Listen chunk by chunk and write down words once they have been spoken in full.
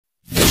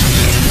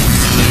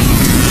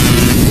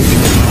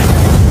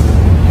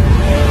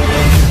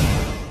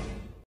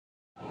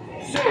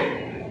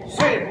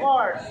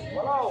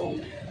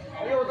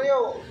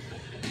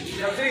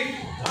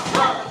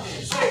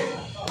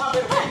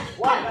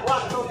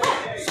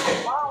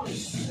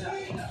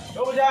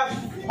jab,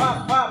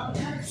 pop, pop,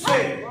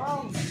 straight.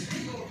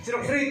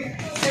 0, 3,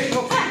 6,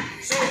 4,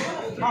 6,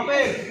 hop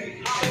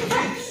in,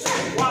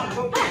 1,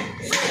 2, 3,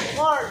 6,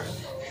 forward.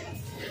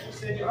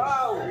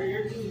 Wow,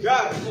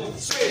 jab,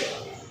 straight,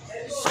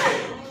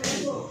 straight.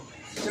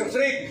 0,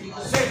 3,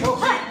 6, 4,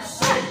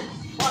 6,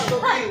 1, 2,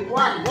 3,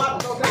 1, 1,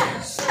 2, 3,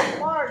 straight,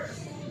 forward.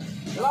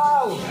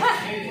 Wow,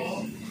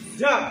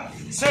 jab,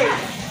 straight,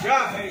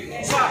 jab,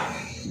 stop,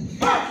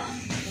 pop,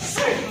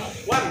 straight,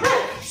 1, go,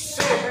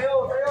 straight,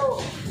 tayo,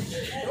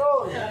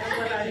 roll,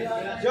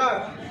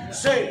 jab,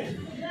 straight,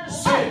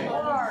 straight,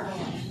 forward,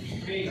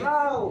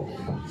 wow,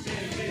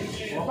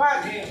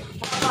 back,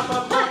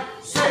 pop, pop,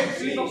 straight,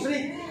 sleep, 1,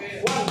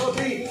 2,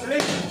 3,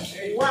 sleep,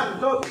 1,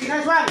 2, 3,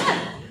 nice one.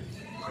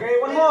 Okay,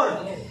 one more.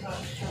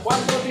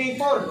 1, 2, 3,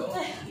 4.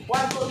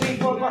 1, 2, 3,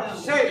 4,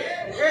 straight.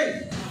 Again.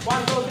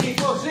 1, 2, 3,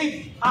 4, sleep.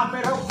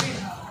 Upper hook, sleep.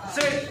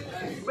 Straight.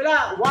 Bila.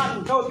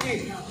 1, 2,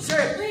 3,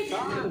 straight.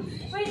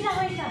 Wait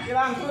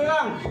lang. Tuloy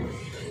lang.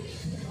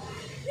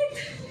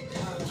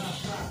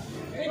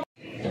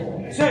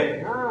 Straight.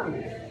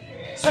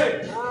 Straight.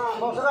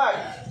 Mau sagad.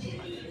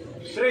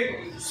 Straight.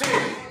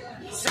 Straight.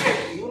 Straight.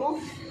 You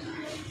know?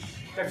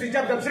 Taxi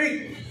jab, jab,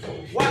 straight.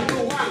 1, 2,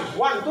 1,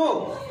 1,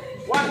 2.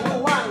 1, 2,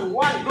 1,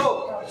 1, go.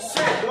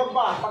 Straight.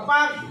 Lomba.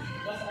 Pagpag.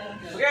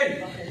 Again.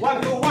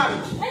 1, 2, 1. 1,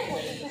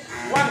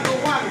 2,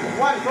 1,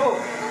 1, go.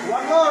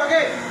 One more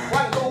again.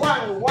 1, 2,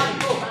 1, 1,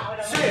 go.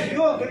 Straight.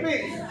 You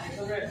repeat.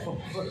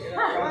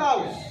 Come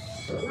out.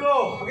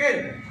 Slow.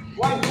 Again.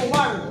 1, 2,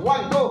 1,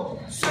 1, go.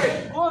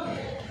 Straight. Good.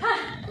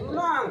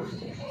 Lang.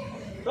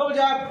 Double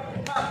jab.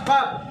 Pop,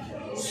 pop.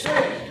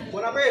 Straight.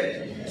 Punapin.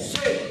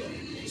 Straight.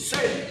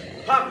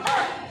 Straight. Pop,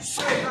 pop.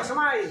 Straight.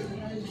 Kasamay.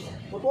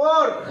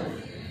 Footwork.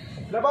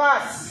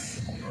 Labas.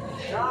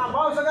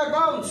 Bounce agad,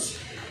 bounce.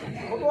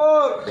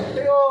 Footwork.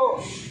 Tayo.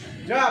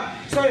 Jab.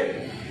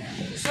 Straight.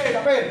 Straight.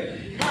 Apin.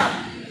 Pop.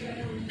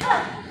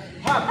 Pop.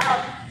 Pop. Pop.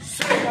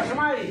 Straight.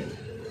 Kasamay.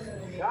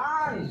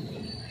 Yan.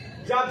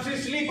 Jab,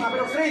 sleep. Apin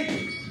of straight.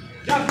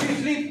 Jab,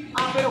 sleep.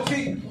 Apin of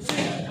straight.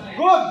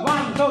 Good.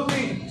 1, 2,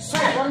 3.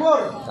 Straight. One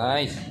more.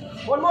 Nice.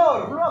 One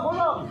more. Pull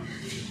up.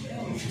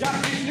 Jab,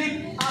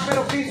 sleep. Apin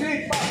of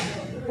straight.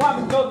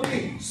 1, 2,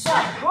 3.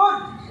 Stop. Good.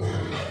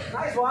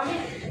 Nice one.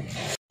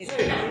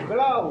 Straight.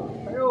 Galaw.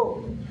 Tayo.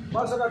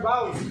 Bounce agad,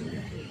 bounce.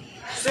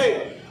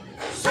 Straight.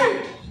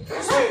 Straight.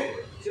 Straight.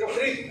 0,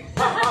 3.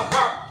 Pop, pop,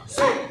 pop.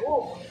 Straight.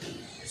 Move.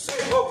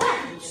 Straight. Go.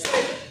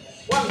 Straight.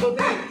 1, 2,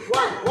 3.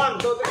 1,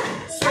 2,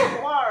 3. Straight.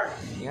 Forward.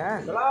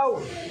 Yan.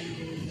 Galaw.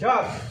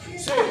 Jab.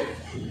 Straight.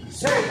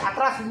 Straight.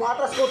 Atras. Mo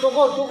atras ko.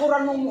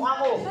 Tukuran mo mukha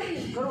ko.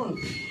 Ganun.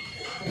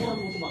 Tukuran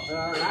mo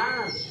mukha.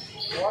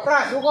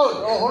 Atras. Tukod.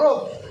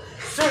 Hurog.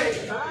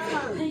 Straight.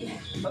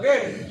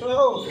 Again.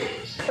 Tulong.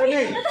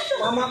 Tani.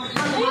 Mama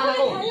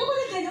ko. Ayoko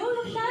na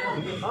gano'n.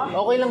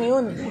 Okay lang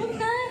yun.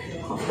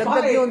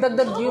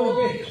 Dagdag yun.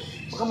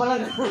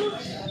 Pagkamalan.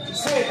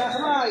 Straight.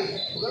 Kasamay.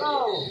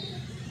 Galaw.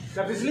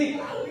 Jab sleep.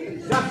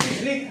 Jab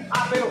sleep.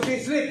 Apero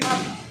sleep.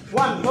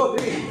 1, 2,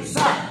 3.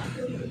 Stop.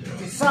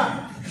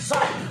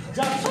 Stop.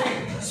 Jab straight.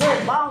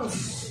 Straight.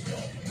 Bounce.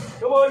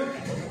 Double.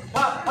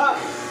 Pop. Pop.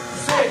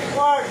 Straight.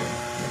 Forward.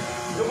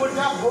 Double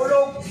jab.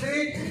 Hulog.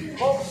 Straight.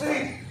 Hook.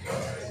 Straight.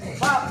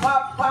 Pop.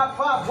 Pop. Pop.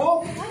 Pop.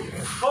 Hook.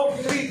 Hook.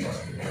 Straight.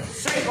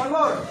 Straight. One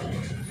more.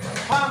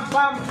 Pam.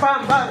 Pam. Pam.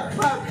 Pam.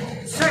 Pam.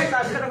 Straight.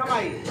 Taas ka ng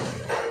kamay.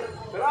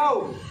 Galaw.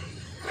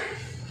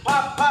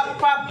 Pop. Pop.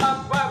 Pop. Pop.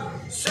 Pop.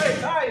 Straight.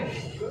 Time.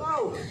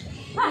 Galaw.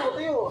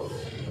 Tayo.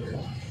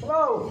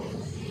 Galaw.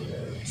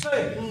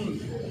 Straight.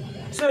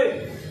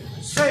 Straight.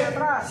 Straight.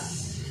 Atras.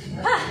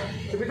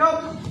 Tubitok.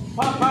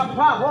 Pop. Pop.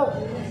 Pop. Hook.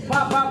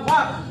 Pop. Pop.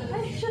 Pop.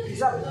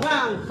 Isa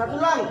lang. Satu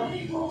lang.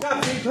 Jab.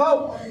 Straight.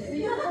 Hook.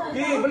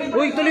 Balik.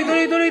 Uy, tuloy.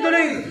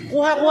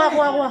 Kuha.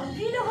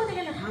 Dito ako,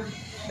 teka lang.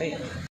 Ay.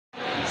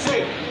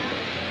 Straight.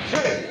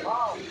 Straight.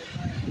 Wow.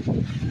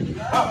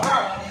 Pop.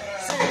 Pop.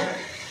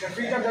 Straight. Jab.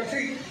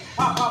 Straight.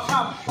 Pop. Pop.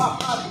 Pop. Pop.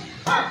 Pop.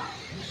 Pop.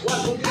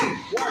 1, 2,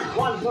 3.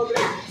 1, 2,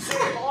 3.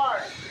 Straight.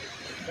 Forward.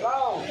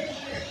 Galaw.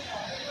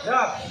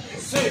 Jab.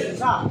 Straight.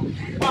 Stop.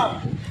 Pop.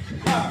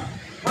 Pop.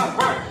 Pop.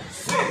 Pop.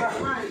 Straight.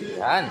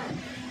 Yan.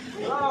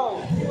 Galaw.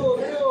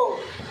 Tayo.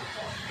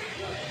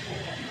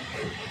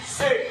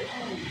 Straight.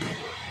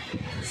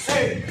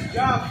 Straight.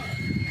 Jab.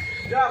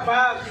 Jab.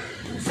 Back.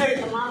 Straight.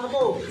 Tamahan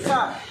ko.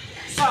 Sa.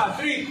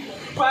 3.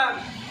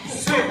 Back.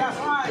 Straight.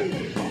 Kasamay.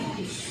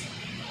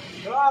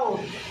 Galaw.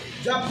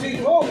 Jab. Straight.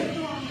 Hook.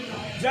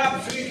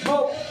 Jab. Straight.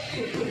 Hook.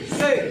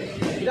 Straight.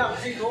 Jab.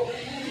 Straight. Hook.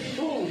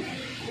 2.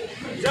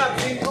 Jab.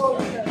 Straight.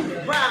 Hook.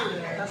 Bang.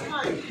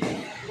 Kasamay.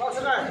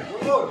 Bounce agad.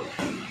 One more.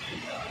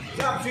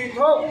 Jab. Straight.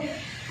 Hook.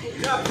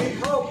 Jab. Straight.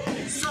 Hook.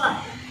 Sa.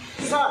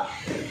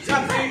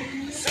 Jab.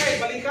 Straight.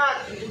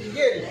 Balikat.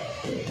 Again.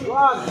 1.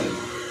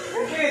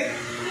 Repeat.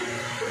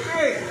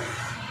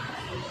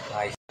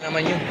 Nice.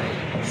 Naman yun.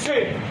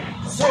 Straight.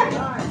 3.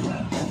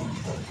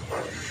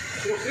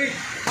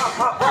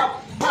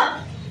 Pop.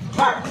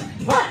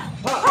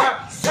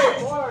 Straight.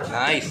 Forward.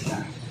 Nice.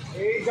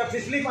 Jab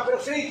sleep. Apero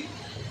straight.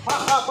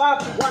 Pop.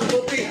 1,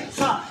 2, 3.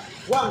 Stop.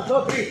 1,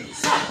 2, 3.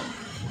 Stop.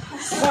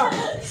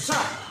 Sa.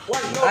 1,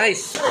 2,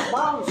 Nice.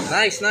 bounce.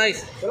 Nice, nice.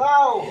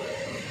 Slow.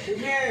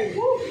 Tingin.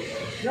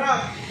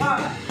 Jump.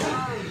 Back.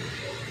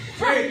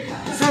 Straight.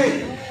 Straight.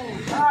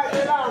 Ito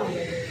lang.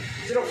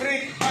 Zero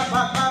straight.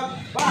 Back.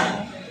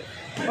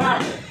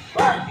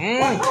 Back.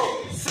 Mm. 1,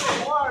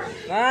 2, forward.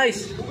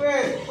 Nice.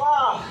 Okay.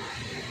 Pa.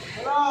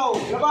 Hello.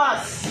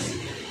 Labas.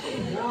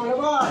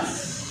 Labas.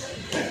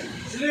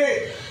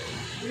 Slip.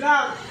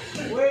 Ilang.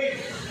 Wait.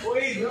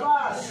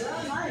 Labas.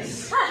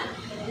 Nice.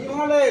 Hindi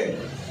mo nalim.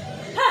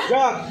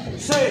 Jump.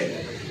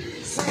 Straight.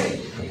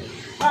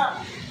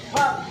 Hop.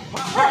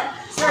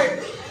 Straight.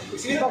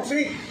 Slip up,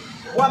 slip.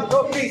 1,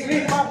 2, 3,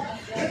 slip up.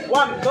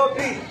 1, 2,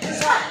 3.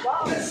 Sa.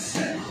 Bounce.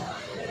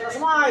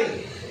 Kasmay.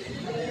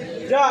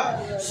 Jump.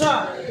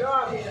 Sa.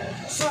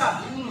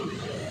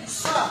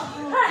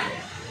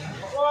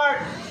 Forward.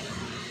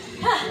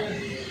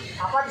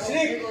 Apat,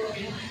 slip.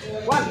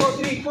 1, 2,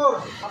 3,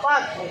 4.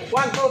 Apat. 1,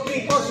 2,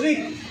 3, 4, slip.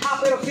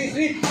 Upper of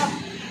slip.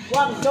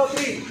 1, 2,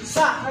 3.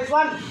 Sa. Nice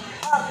one.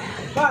 Up.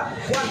 Back.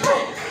 1,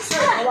 2. Sa.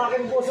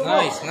 Hawakin mo puso mo.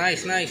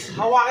 Nice.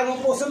 Hawakin mo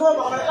puso mo.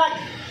 Baka malaglag.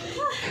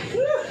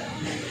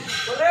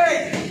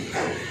 Balik.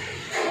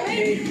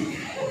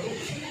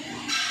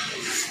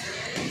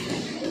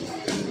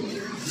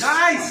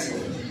 Nice.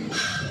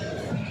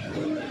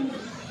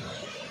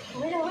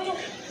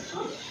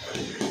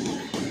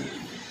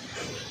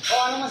 O,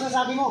 ano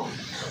masasabi mo?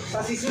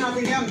 Sa season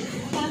natin yan.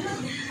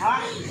 Ha?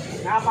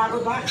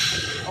 Nakapagod ba?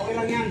 Okay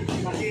lang yan.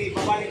 Kasi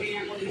babalikin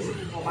yung kondisyon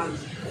mo.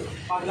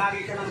 Pag lagi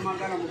ka nang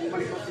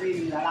bumalik ng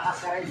training, lalakas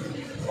ka rin.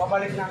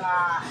 Babalik ng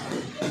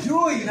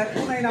joy.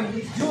 Nagpunay ng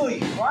joy.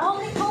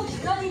 Only Coach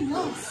Johnny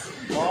knows.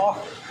 Oo.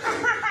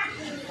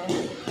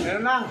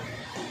 Meron lang.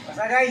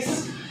 Basta guys,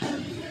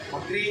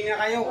 mag-train na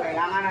kayo.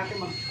 Kailangan natin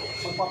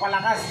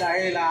magpapalakas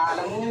dahil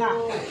alam mo na,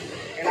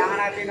 kailangan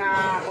natin na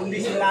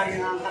kondisyon lagi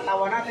ng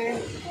katawan natin.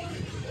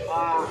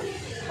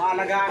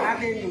 Maalagaan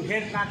natin yung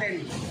health natin.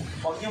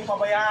 Huwag niyong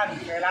pabayaan.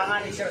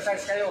 Kailangan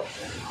exercise kayo.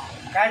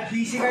 Kahit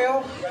busy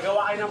kayo,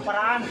 gagawa kayo ng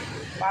paraan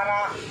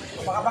para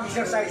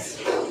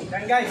makapag-exercise.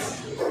 Yan guys.